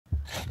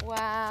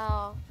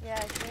Wow.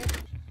 Yeah.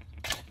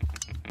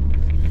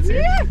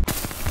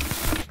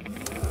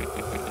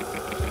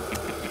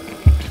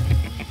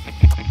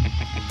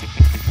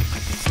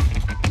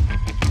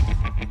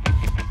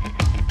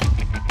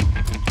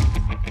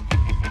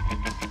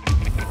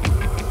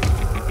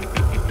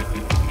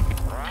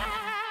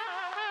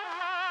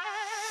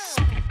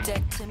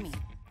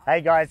 Hey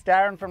guys,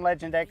 Darren from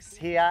Legendex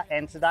here,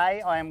 and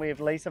today I am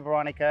with Lisa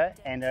Veronica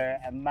and her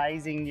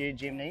amazing new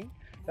Jimny.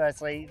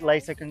 Firstly,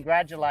 Lisa,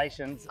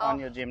 congratulations on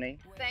your Jimny.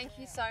 Thank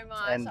you so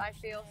much. I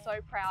feel so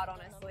proud,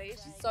 honestly.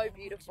 She's so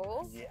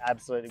beautiful. Yeah,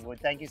 absolutely. Well,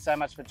 thank you so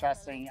much for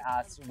trusting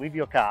us with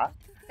your car.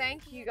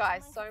 Thank you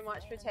guys so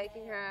much for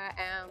taking her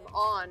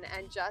on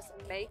and just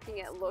making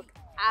it look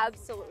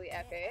absolutely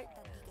epic.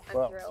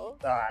 I'm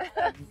thrilled.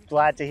 I'm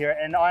glad to hear it,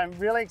 and I'm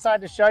really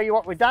excited to show you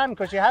what we've done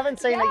because you haven't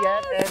seen it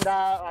yet, and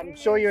I'm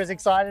sure you're as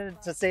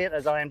excited to see it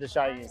as I am to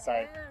show you.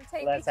 So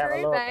let's have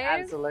a look. Babe.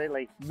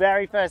 Absolutely.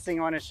 Very first thing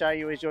I want to show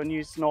you is your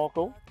new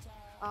Snorkel.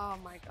 Oh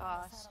my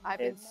gosh, I've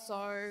been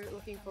so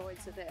looking forward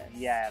to this.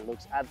 Yeah, it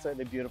looks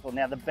absolutely beautiful.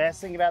 Now the best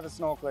thing about the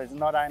Snorkel is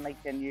not only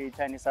can you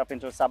turn yourself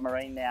into a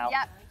submarine now,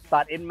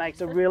 but it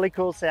makes a really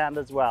cool sound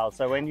as well.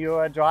 So when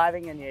you're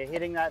driving and you're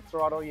hitting that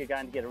throttle, you're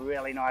going to get a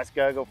really nice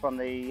gurgle from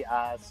the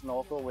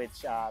Snorkel,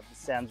 which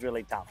sounds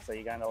really tough. So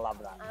you're going to love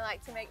that. I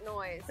like to make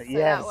noise, so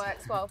yes. That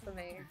works well for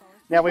me.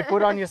 Now we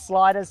put on your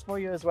sliders for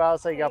you as well,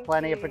 so you got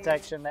plenty of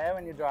protection there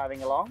when you're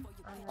driving along.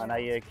 I know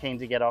you're keen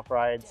to get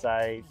off-road,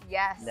 so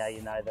now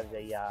you know that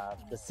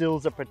the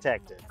sills are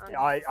protected.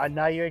 I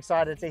know you're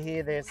excited to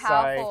hear this,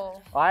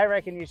 Powerful. So I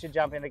reckon you should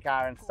jump in the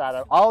car and start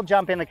up. I'll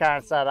jump in the car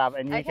and start up,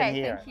 and you can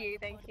hear it.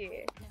 Thank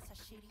you.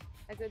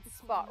 A good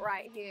spot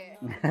right here.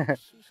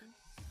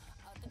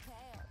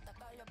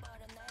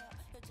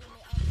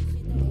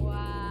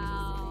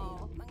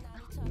 Wow.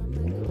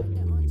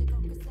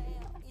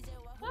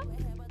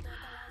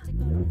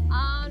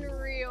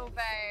 Unreal,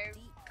 babe.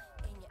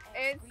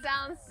 It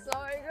sounds so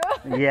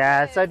good.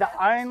 Yeah, so the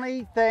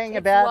only thing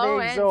about the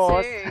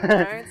exhaust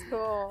it's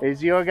cool.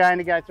 is you're going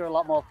to go through a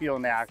lot more fuel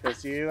now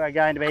because you are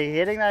going to be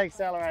hitting that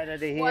accelerator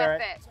to hear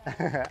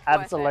it.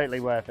 Absolutely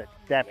worth it,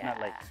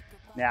 definitely. Yeah.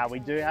 Now we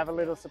do have a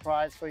little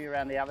surprise for you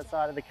around the other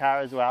side of the car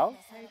as well.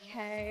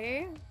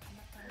 Okay.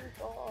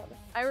 Oh God.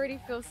 I already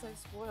feel so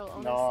spoiled,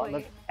 honestly. No,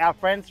 look, our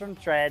friends from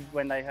Tread,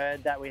 when they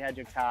heard that we had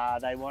your car,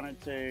 they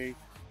wanted to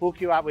hook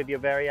you up with your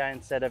very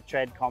own set of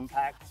Tread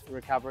compact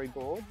recovery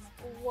boards.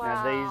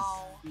 Wow. Now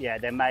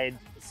these, they're made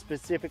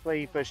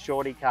specifically for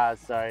shorty cars,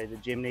 so the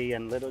Jimny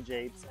and little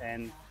Jeeps,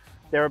 and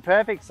they're a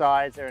perfect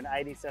size. They're an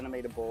 80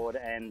 cm board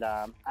and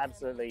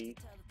absolutely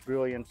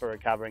brilliant for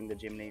recovering the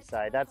Jimny.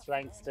 So that's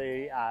thanks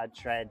to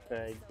Tread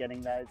for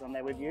getting those on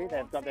there with you.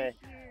 They've got their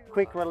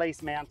quick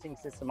release mounting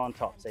system on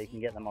top, so you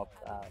can get them off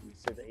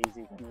super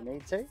easy when you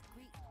need to.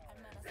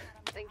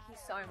 Thank you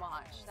so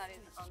much. That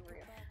is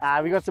unreal.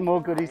 We've got some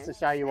more goodies to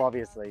show you,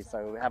 obviously.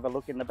 So have a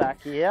look in the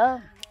back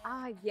here.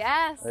 Ah,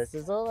 yes. This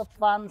is all the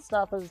fun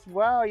stuff as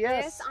well,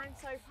 yes. Yes, I'm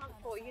so pumped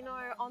for. You know,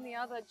 on the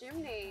other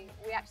Jimny,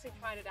 we actually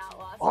tried it out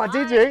last night.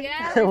 Did you?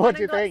 Yeah, what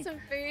do you think? Got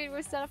some food.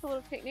 We set up a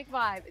little picnic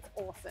vibe. It's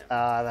awesome.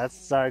 That's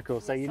so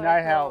cool. So you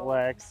know how it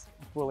works,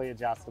 fully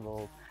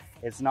adjustable.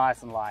 It's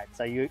nice and light.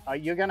 So you're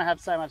going to have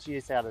so much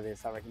use out of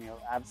this. I reckon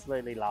you'll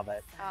absolutely love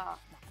it.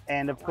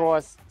 And of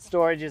course,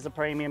 storage is a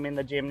premium in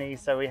the Jimny,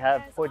 so we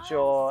have put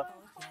your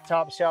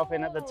top shelf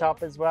in at the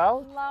top as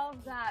well.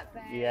 Love that,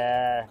 babe.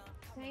 Yeah.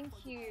 Thank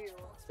you.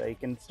 So you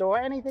can store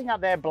anything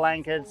up there,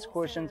 blankets,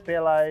 cushions,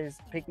 pillows,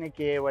 picnic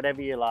gear,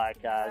 whatever you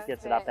like.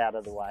 Gets it up out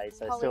of the way.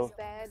 So still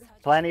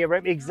plenty of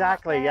room.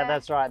 Exactly. Yeah,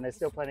 that's right. And there's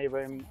still plenty of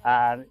room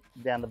down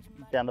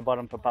the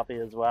bottom for Puppy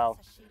as well.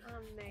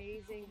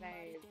 Amazing,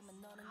 babe.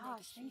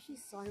 Gosh, thank you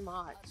so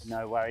much.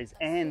 No worries.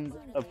 And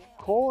of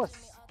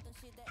course,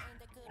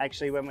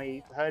 actually, when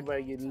we heard where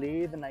you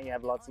live and that you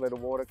have lots of little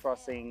water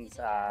crossings,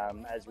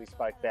 as we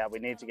spoke about, we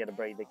need to get a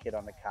breather kit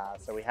on the car.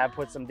 So we have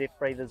put some diff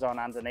breathers on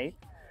underneath.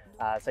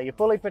 So you're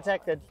fully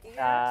protected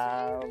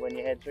when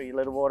you head through your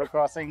little water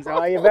crossings.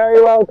 Oh, you're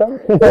very welcome.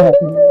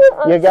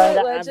 You're going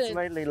to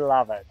absolutely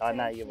love it. I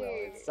know you will.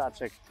 It's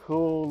such a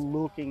cool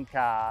looking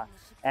car.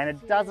 And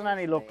it doesn't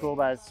only look cool,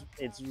 but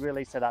it's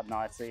really set up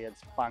nicely.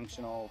 It's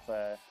functional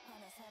for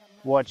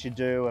what you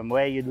do and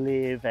where you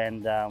live,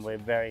 and we're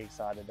very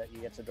excited that you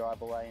get to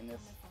drive away in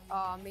this.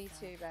 Oh, me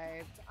too,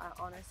 babe.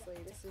 Honestly,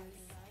 this is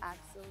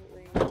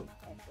absolutely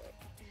epic.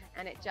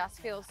 And it just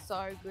feels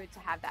so good to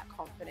have that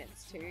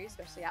confidence too,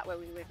 especially out where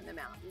we live in the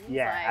mountains.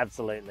 Yeah,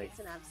 absolutely. It's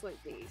an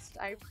absolute beast.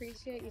 I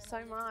appreciate you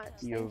so much.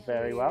 You're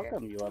very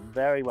welcome. You are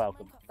very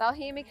welcome. They'll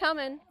hear me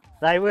coming.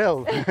 They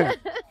will.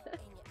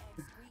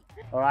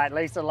 All right,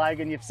 Lisa,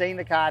 Logan, you've seen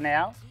the car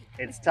now.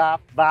 It's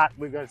tough, but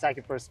we've got to take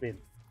it for a spin.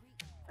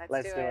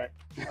 Let's do it.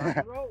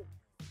 Roll.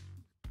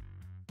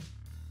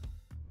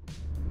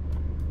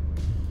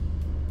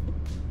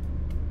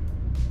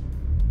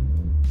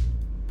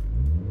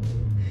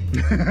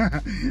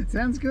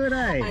 Sounds good,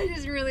 eh? I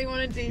just really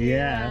wanted to hear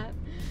that.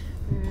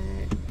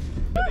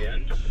 At the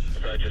end,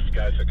 so just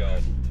go for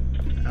gold.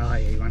 Oh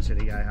yeah, he wants you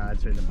to go hard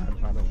through the mud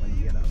puddle when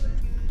you get up there.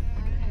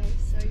 Okay,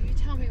 so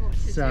tell me what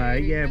to do. So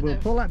yeah, we'll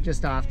pull up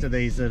just after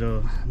these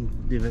little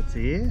divots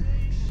here,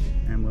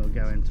 and we'll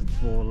go into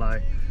 4 low.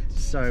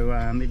 So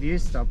if you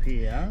stop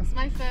here, it's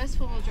my first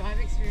 4-wheel drive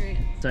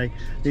experience. So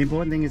the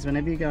important thing is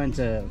whenever you go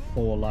into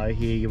 4 low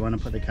here, you want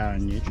to put the car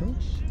in neutral.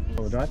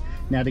 4-wheel drive.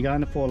 Now to go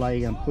into 4 low,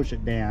 you're going to push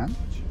it down,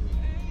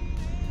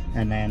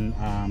 and then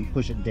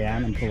push it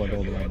down and pull it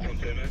all the way back.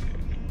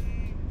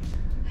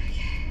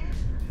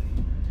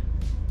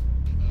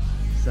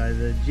 So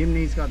the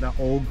Jimny's got the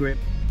all grip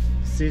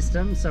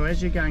system. So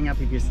as you're going up,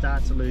 if you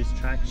start to lose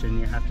traction,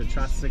 you have to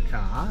trust the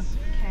car.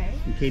 Okay.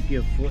 And keep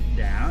your foot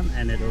down,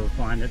 and it'll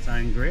find its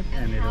own grip,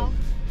 and it'll.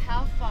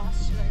 How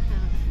fast should I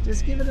come?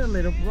 Just give it a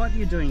little. What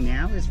you're doing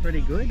now is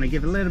pretty good. And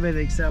give it a little bit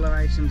of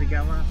acceleration to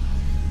go up.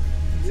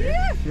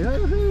 Yeah.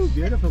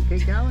 Beautiful.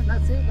 Keep going.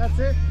 That's it. That's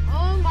it.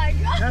 Oh my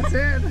God. That's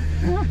it.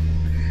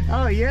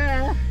 Oh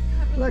yeah.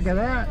 Look at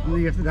that.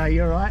 No,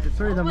 you're right.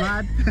 Through the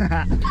mud.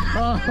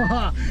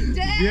 Oh,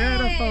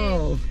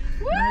 beautiful.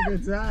 How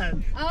good's that?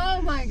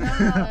 Oh my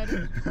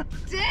God.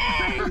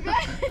 Dang.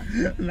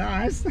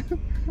 Nice.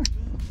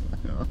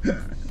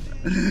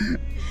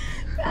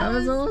 That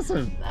was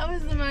awesome. That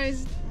was the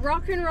most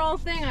rock and roll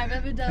thing I've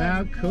ever done.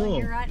 How cool.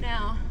 Here right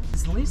now.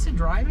 Is Lisa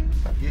driving?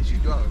 Yeah, she's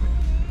driving.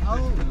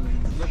 Oh,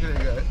 Look at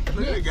her go.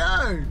 Look at her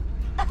go.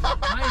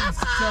 I am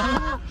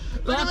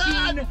so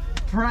fucking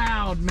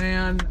proud,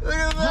 man. Look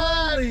at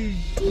that. Holy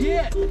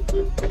shit.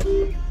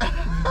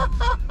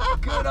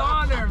 Good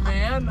on her,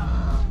 man.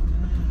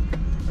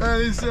 That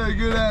is so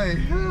good, eh?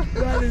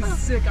 That is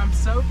sick. I'm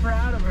so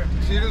proud of her.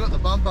 She even got the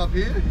bump up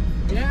here.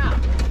 Yeah.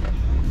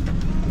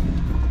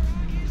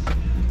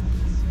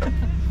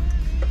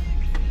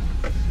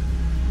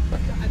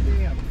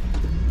 Goddamn.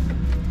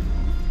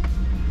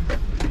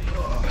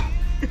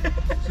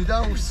 She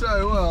done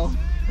so well.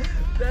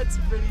 That's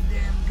pretty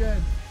damn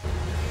good.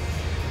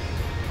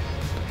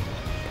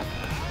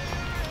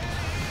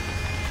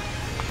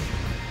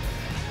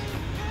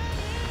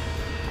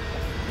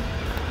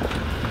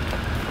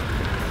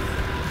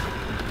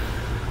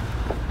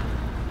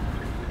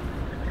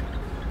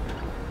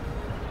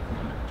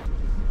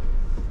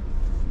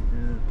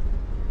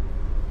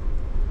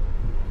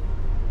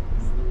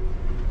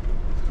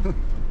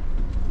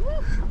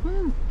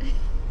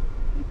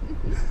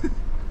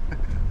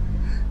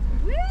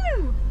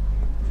 Woo!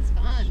 This is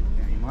fun.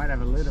 Yeah, you might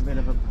have a little bit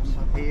of a bump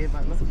up here,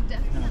 but look.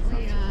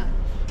 Definitely,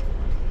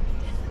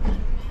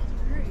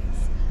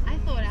 roads. I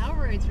thought our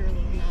roads were a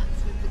little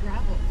nuts with the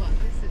gravel, but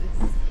this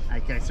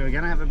is... Okay, so we're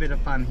going to have a bit of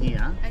fun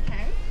here.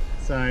 Okay.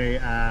 So,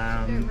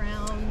 Go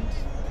round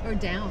or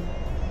down.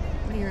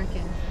 What do you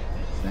reckon?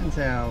 depends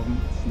how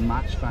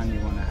much fun you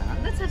want to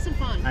have. Let's have some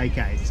fun.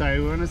 Okay,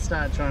 so we want to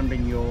start trying to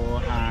bring your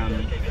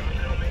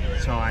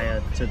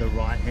tyre to the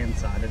right hand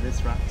side of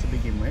this rut to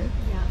begin with.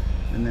 Yeah.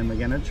 And then we're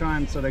going to try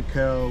and sort of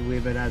curl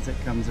with it as it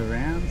comes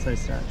around. So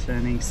start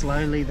turning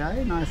slowly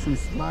though, nice and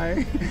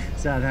slow.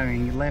 Start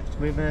having left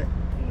with it.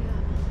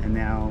 Yeah. And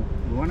now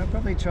we want to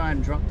probably try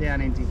and drop down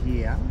into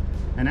here.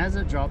 And as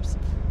it drops,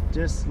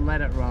 just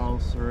let it roll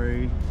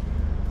through.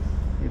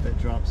 If it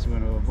drops, you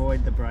want to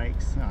avoid the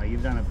brakes. Oh,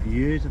 you've done it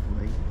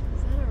beautifully.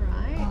 Is that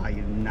alright? Oh,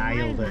 you've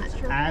nailed it.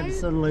 natural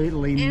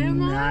Absolutely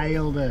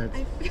nailed it.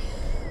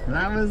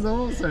 That was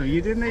awesome.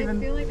 You didn't even... I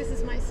feel like this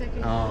is my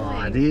second Oh,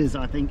 calling. it is.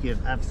 I think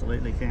you've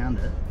absolutely found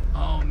it.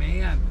 Oh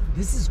man,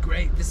 this is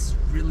great. This is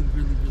really,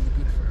 really, really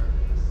good for her.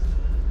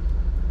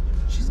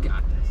 She's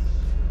got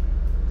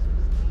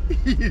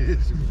this.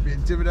 She's a bit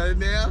intimidated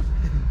now.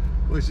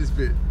 Watch this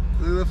bit.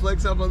 Look at the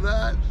flex up on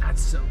that.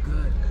 That's so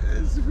good.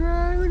 It's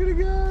great. Look at it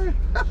go.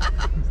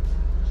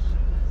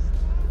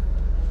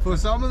 For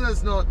someone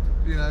that's not,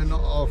 you know, not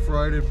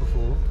off-roaded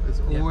before,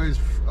 it's always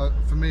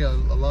for me. I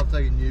love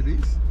taking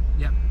newbies.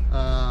 Yep.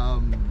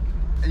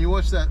 And you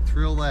watch that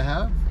thrill they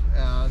have.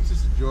 It's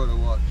just a joy to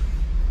watch.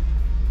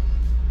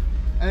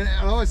 And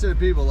I always say to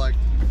people, like,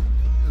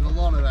 there's a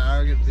lot of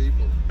arrogant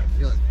people.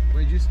 You're like,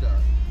 where'd you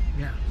start?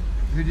 Yeah.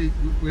 Where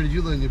did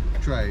you learn your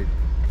trade?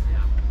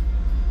 Yeah.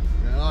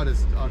 You know, I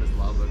just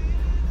love it.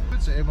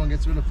 So everyone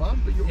gets a bit of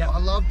fun, but I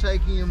love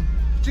taking them,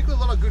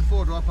 particularly a lot of good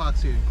 4-wheel drive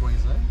parks here in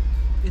Queensland.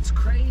 It's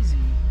crazy.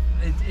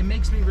 It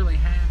makes me really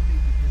happy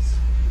because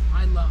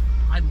I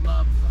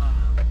love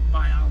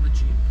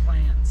biology and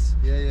plants.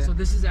 Yeah. So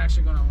this is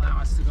actually going to allow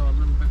us to go a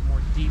little bit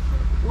more deeper.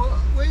 Well,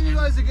 where are you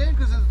guys again?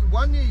 Because there's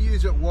one you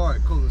use at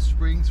Warwick called the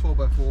Springs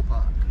 4x4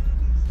 Park.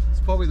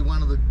 It's probably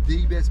one of the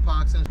best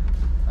parks in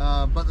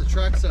but the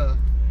tracks are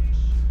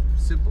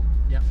simple,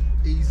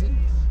 easy,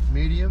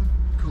 medium,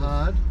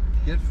 hard,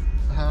 get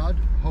hard,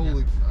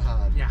 hard.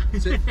 Yeah.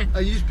 So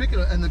you just pick it,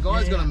 and the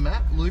guy's got a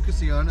map. Lucas,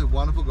 the owner,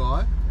 wonderful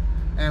guy.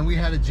 And we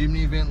had a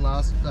Jimny event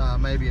last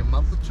maybe a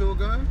month or two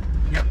ago.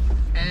 Yep.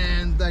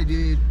 And they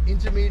did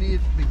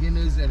intermediate,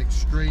 beginners, and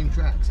extreme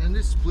tracks, and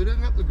just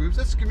splitting up the groups.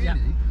 That's the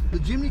community. The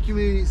Jimny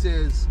community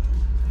says,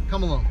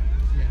 "Come along.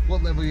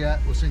 What level you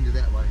at? We'll send you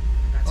that way.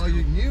 That's cool.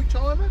 You new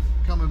timer?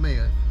 Come with me.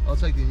 I'll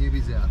take the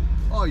newbies out.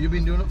 Oh, you've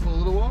been doing it for a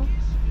little while.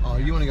 Oh,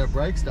 you want to go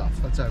break stuff?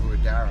 That's over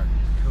with Darren."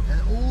 Cool.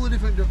 And all the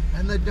different,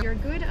 and they. You're a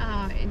good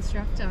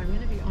instructor. I'm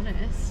going to be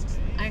honest.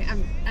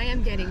 I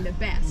am getting the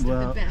best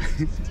Well, of the best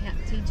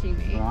teaching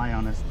me. Well,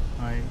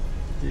 I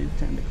do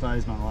tend to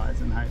close my eyes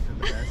and hope for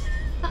the best.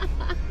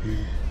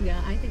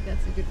 Yeah, I think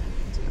that's a good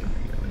method too.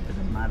 You got a bit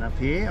of mud up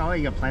here. Oh,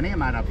 you got plenty of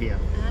mud up here.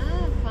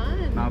 Ah,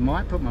 fun. I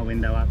might put my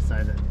window up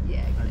so that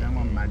Yeah, I don't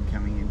want mud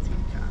coming into your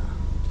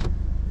car.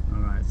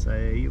 Alright, so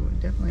you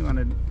definitely want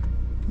to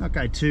not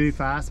go too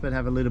fast, but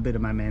have a little bit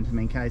of momentum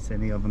in case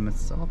any of them are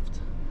soft.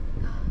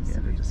 Yeah,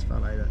 to just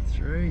follow that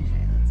through.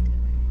 Okay, that's good.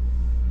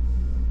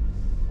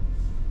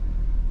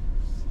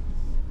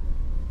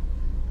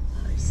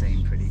 They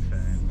seem pretty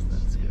firm, so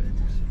that's good.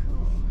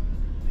 Cool.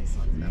 This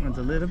one's That one's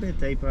a little bit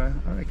deeper.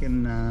 I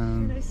reckon.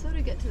 Can I sort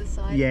of get to the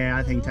side? Yeah,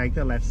 I think a little? take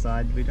the left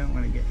side. We don't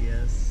want to get you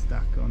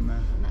stuck on the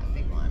On that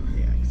big one.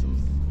 axles.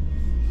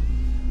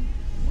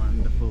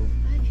 Wonderful.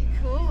 Okay,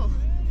 cool.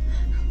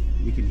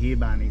 You can hear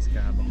Barney's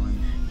car behind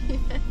me.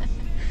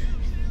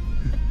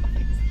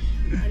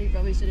 And he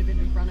probably should have been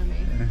in front of me.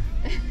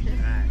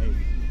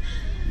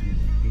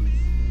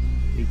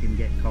 He can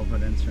get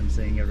confidence from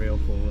seeing a real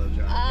four-wheel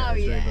drive Oh,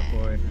 go through yeah.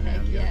 before.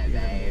 Heck yeah,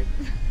 babe.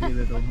 Few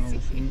little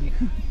holes here.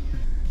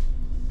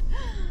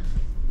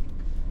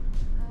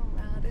 Oh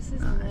wow, this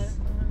is a lot of Nice.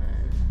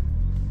 fun.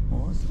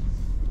 Awesome.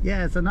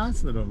 Yeah, it's a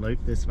nice little loop,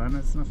 this one.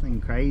 It's nothing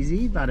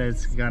crazy, but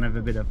it's kind of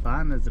a bit of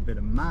fun. There's a bit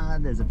of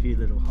mud, there's a few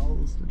little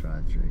holes to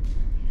drive through.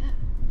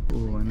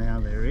 Oh, and now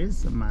there is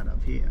some mud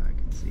up here. I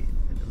can see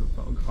a bit of a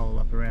bog hole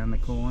up around the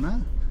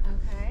corner.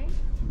 Okay.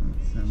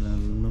 Let's have a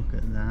look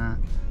at that.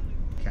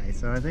 Okay,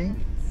 so I think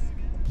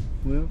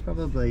we'll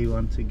probably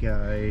want to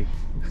go,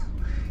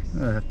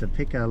 we'll have to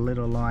pick a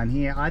little line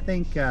here. I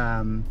think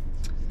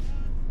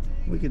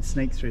we could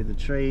sneak through the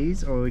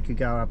trees, or we could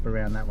go up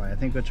around that way. I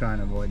think we're trying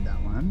to avoid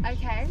that one.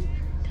 Okay.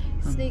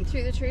 Sneak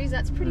through the trees,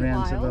 that's pretty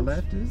Around wild. to the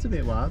left, it is a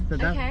bit wild,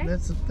 but Okay.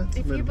 that's If a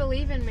you little,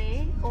 believe in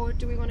me, or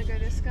do we want to go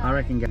to the sky? I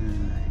reckon go. That's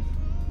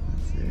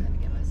I'm it. gonna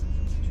get myself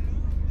into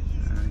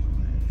trouble.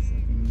 It's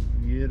looking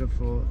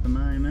beautiful at the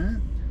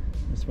moment.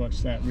 Just watch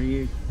that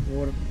rear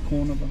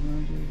corner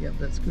behind you. Yep,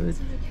 that's good. Is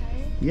it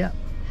okay? Yep,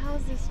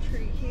 How's this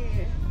tree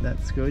here?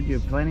 that's good. You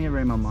have plenty of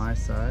room on my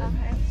side.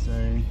 Okay.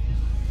 So,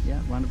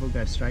 yeah, wonderful.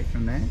 Go straight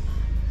from there.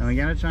 And we're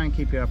going to try and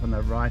keep you up on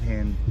the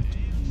right-hand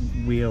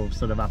wheel,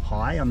 sort of up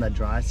high on the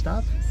dry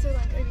stuff. So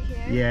like over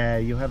here? Yeah,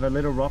 you'll have a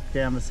little rock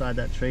down beside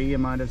that tree you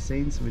might have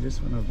seen, so we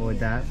just want to avoid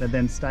that. But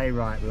then stay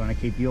right. We want to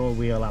keep your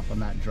wheel up on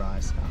that dry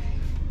stuff.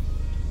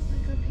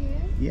 Like up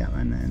here? Yeah,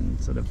 and then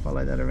sort of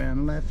follow that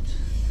around left.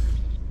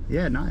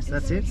 Yeah, nice.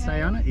 That's that it. Stay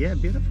okay? on it. Yeah,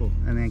 beautiful.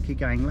 And then keep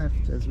going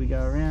left as we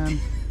go around.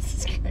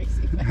 This is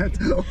crazy.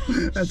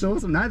 That's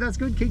awesome. No, that's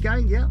good. Keep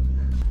going. Yeah.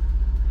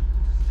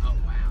 Oh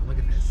wow, look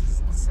at this. This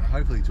is insane.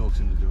 Hopefully he talks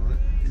into doing it.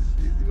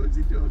 What's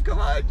he doing? Come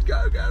on,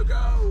 go, go,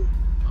 go!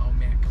 Oh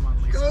man, come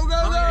on, Lisa. Go, go,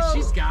 oh yeah, go!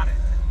 she's got it.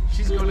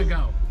 She's gonna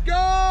go.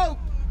 Go!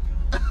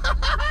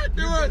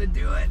 Do You're it! gonna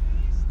do it.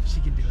 She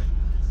can do it.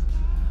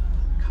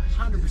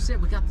 Gosh,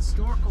 100%. We got the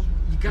snorkel.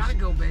 You gotta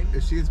go, baby.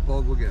 If she gets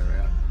bogged, we'll get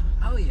her out.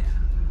 Oh yeah.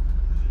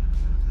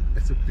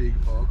 It's a big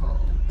bog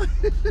hole.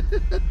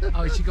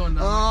 Oh, is she going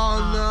the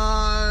Oh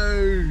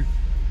no!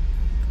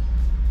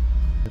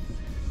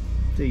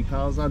 Deep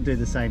holes. I'll do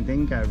the same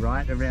thing. Go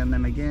right around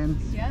them again.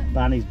 Yeah.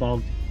 Barney's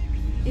bogged.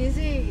 Is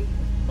he?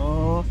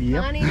 Oh,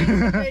 yep. Barney is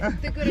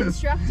the good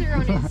instructor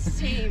on his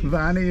team.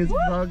 Barney is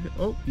bogged.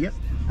 Oh, yep.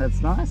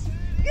 That's nice.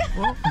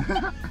 Oh.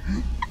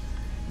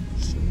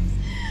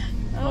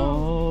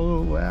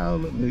 Oh, wow.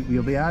 Look,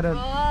 you'll be able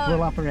to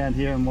pull up around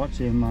here and watch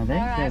him, I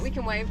think. Alright, we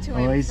can wave to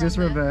him. Oh, he's from just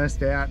there.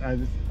 reversed out.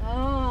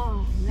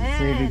 Oh, See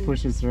if he man.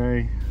 pushes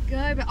through.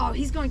 Go, but oh,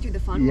 he's going through the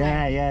fun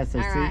Yeah, way. yeah. So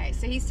Alright,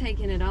 so he's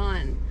taking it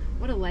on.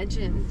 What a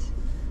legend.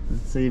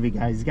 let's see if he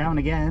goes. He's going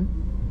again.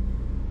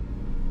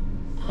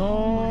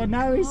 Oh,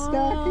 no, he's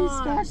stuck. He's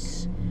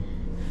stuck.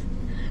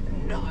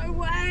 No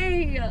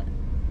way.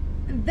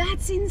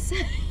 That's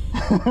insane.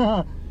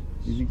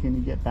 Can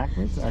you get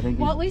backwards? I think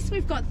Well, at least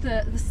we've got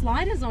the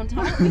sliders on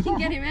top. We can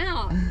get him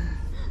out.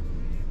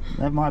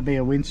 that might be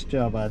a winch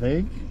job, I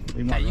think. We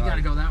Yeah, might you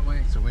gotta go that way.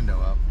 It's a window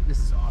up. This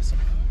is awesome.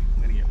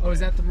 I'm gonna get Oh, is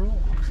that the rule?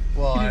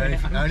 Well, only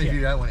if Okay.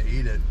 you don't want to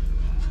eat it.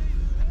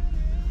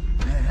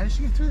 Man, how did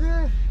she get through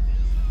there?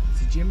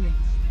 It's a Jimny.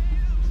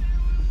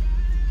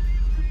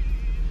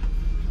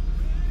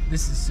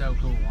 This is so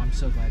cool. I'm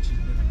so glad she's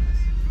doing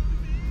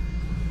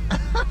this.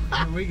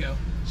 Here we go.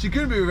 She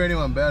couldn't be with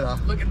anyone better.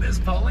 Look at this,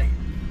 Polly.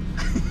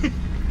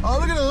 Oh,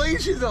 look at the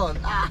lead she's on.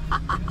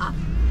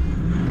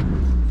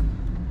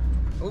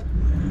 Oh.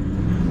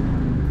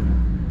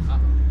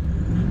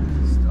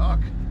 Stuck.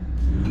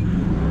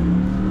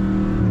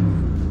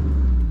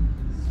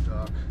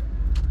 Stuck.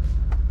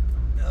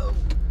 No.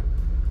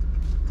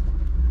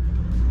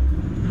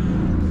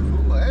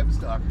 Oh, I am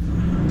stuck.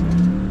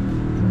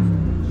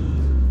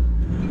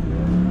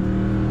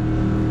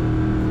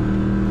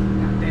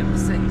 God damn,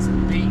 this thing's a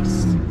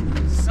beast.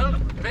 Son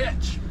of a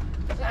bitch.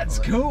 That's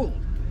cool.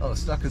 Oh,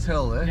 stuck as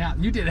hell there. Yeah,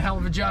 you did a hell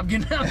of a job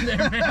getting out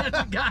there, man.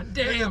 God It's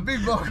a damn.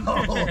 big bog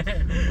hole.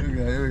 Here we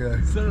go, here we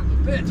go. Son of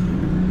a bitch.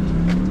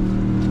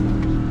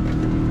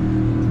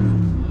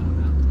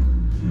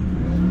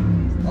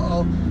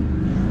 Uh-oh.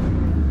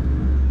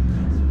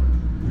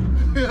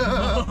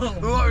 We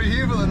might be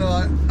here for the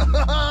night.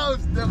 Oh,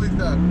 it's definitely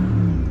stuck.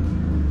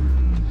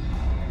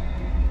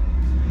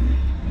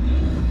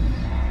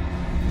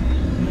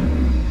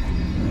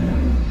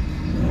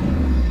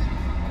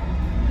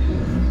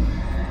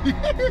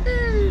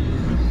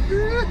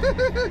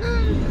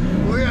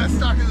 We are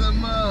stuck in the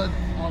mud.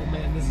 Oh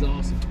man, this is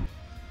awesome.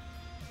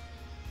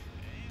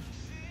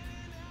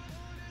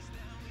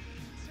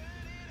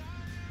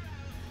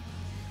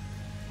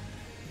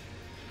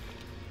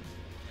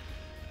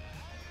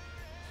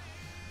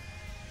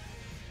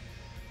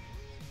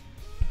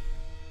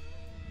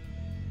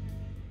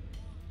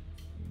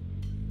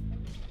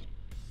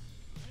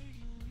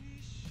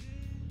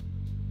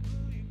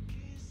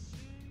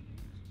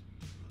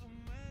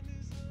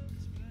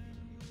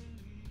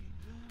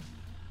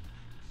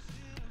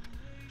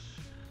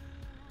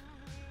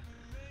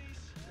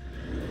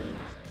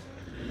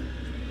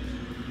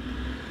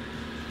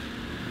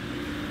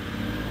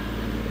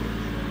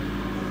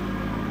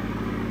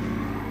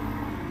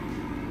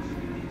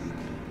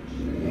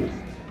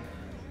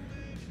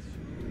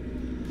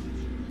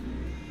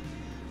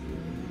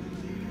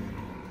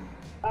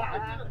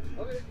 I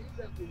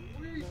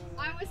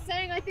was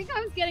saying, I think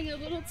I was getting a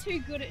little too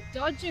good at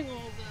dodging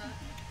all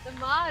the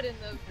mud and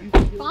the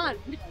fun.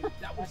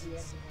 That was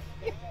insane.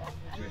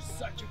 You're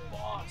such a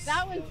boss.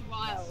 That was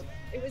wild.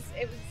 It was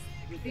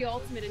the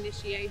ultimate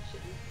initiation.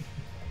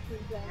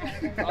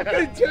 I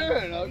couldn't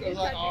turn. I was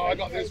like, oh, I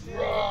got this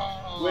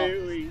wrong.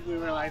 We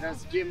were like,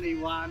 that's Jimny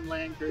 1,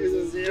 Land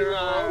Cruiser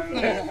 0.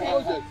 They're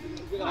so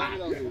good at like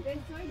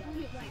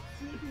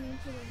sneaking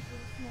into them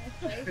small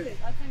spaces.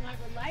 I think I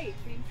relate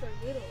being so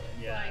little.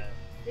 It's like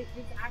it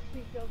just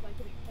actually feels like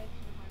an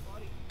extension of my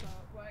body. So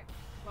it works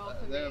well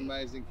for They're me.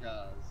 amazing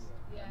cars.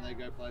 Yeah. And they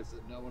go places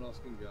that no one else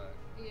can go.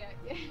 Yeah,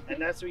 yeah.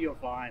 And that's what you'll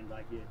find.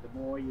 Like, the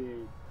more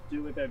you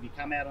do with it, if you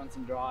come out on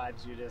some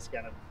drives, you're just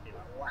gonna be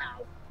like,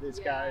 wow, this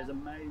car is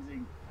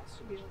amazing.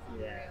 Feels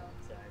Yeah. unreal.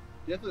 So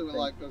Definitely,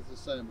 like I was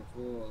just saying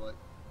before, like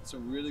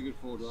some really good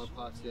four-door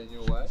parks down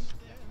your way.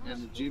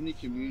 And the Jimny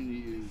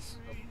community is,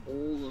 of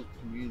all the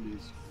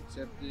communities,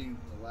 accepting,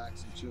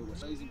 relaxed, and chill.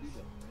 Amazing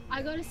people.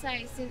 I gotta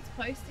say, since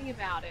posting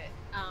about it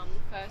the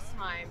first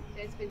time,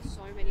 there's been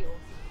so many awesome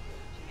people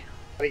reaching out.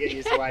 gotta get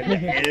used to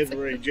waiting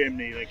every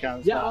Jimny that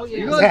comes Yeah, past. oh, yeah.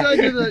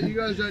 You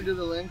guys don't do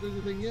the Land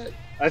Cruiser thing yet?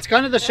 It's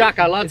kind of the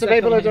shucker. Lots of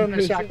people are doing the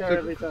shucker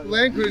every time.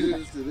 Land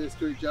Cruisers just do this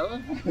to each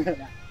other.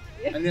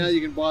 Yeah. And now you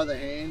can buy the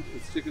hand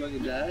and stick it on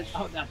your dash.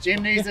 Oh, no.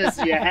 Jimny's is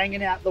you're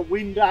hanging out the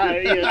window,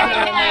 you're,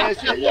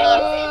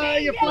 Yeah.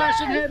 you're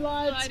flashing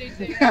headlights. I do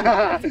too.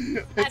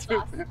 That's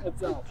us.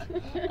 That's all.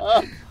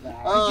 Oh, No.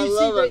 I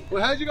love it.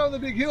 Well, how'd you go on the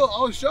big hill?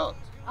 I was shocked.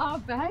 Oh,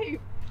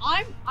 babe.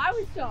 I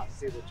was shocked.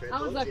 See the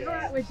I was like, yeah.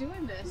 alright, we're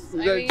doing this.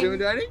 Was that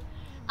intimidating?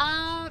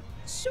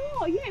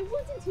 Sure, yeah, it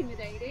was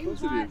intimidating. Of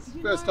course it but, is.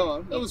 you First know,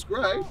 time. That it was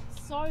great. felt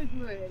so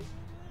good.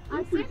 I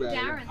You're said pretty to bad,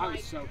 Darren, I was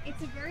like, so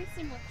it's a very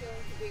similar feeling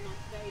to being on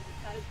stage.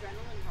 It's that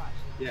adrenaline rush.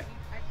 Yeah.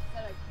 I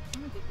said,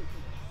 I'm addicted to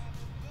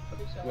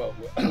this. For sure. Well,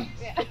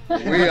 yeah.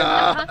 we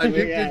are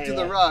addicted Yeah, to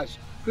the yeah. rush.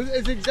 Because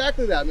it's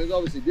exactly that. I mean, it's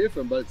obviously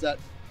different, but it's that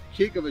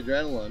kick of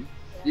adrenaline.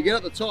 You get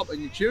up the top and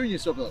you're cheering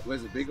yourself like,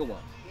 where's the bigger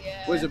one?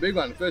 Yeah. Where's the big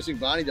one? The first thing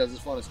Barney does is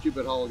find a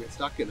stupid hole and get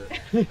stuck in it.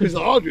 Because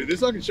I'll do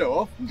this, I can show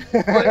off.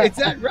 But it's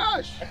that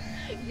rush.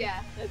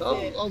 Yeah, that's Oh,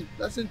 it.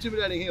 that's an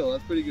intimidating hill.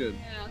 That's pretty good.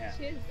 Yeah. Yeah.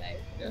 Cheers, babe.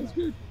 Yeah, that's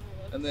good. I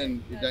love And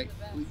then it. you That's the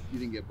best.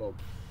 didn't get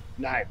bobbed.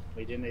 No,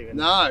 we didn't even.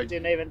 No.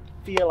 Didn't even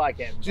feel like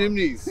it.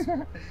 Jimny's.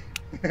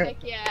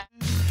 Heck yeah.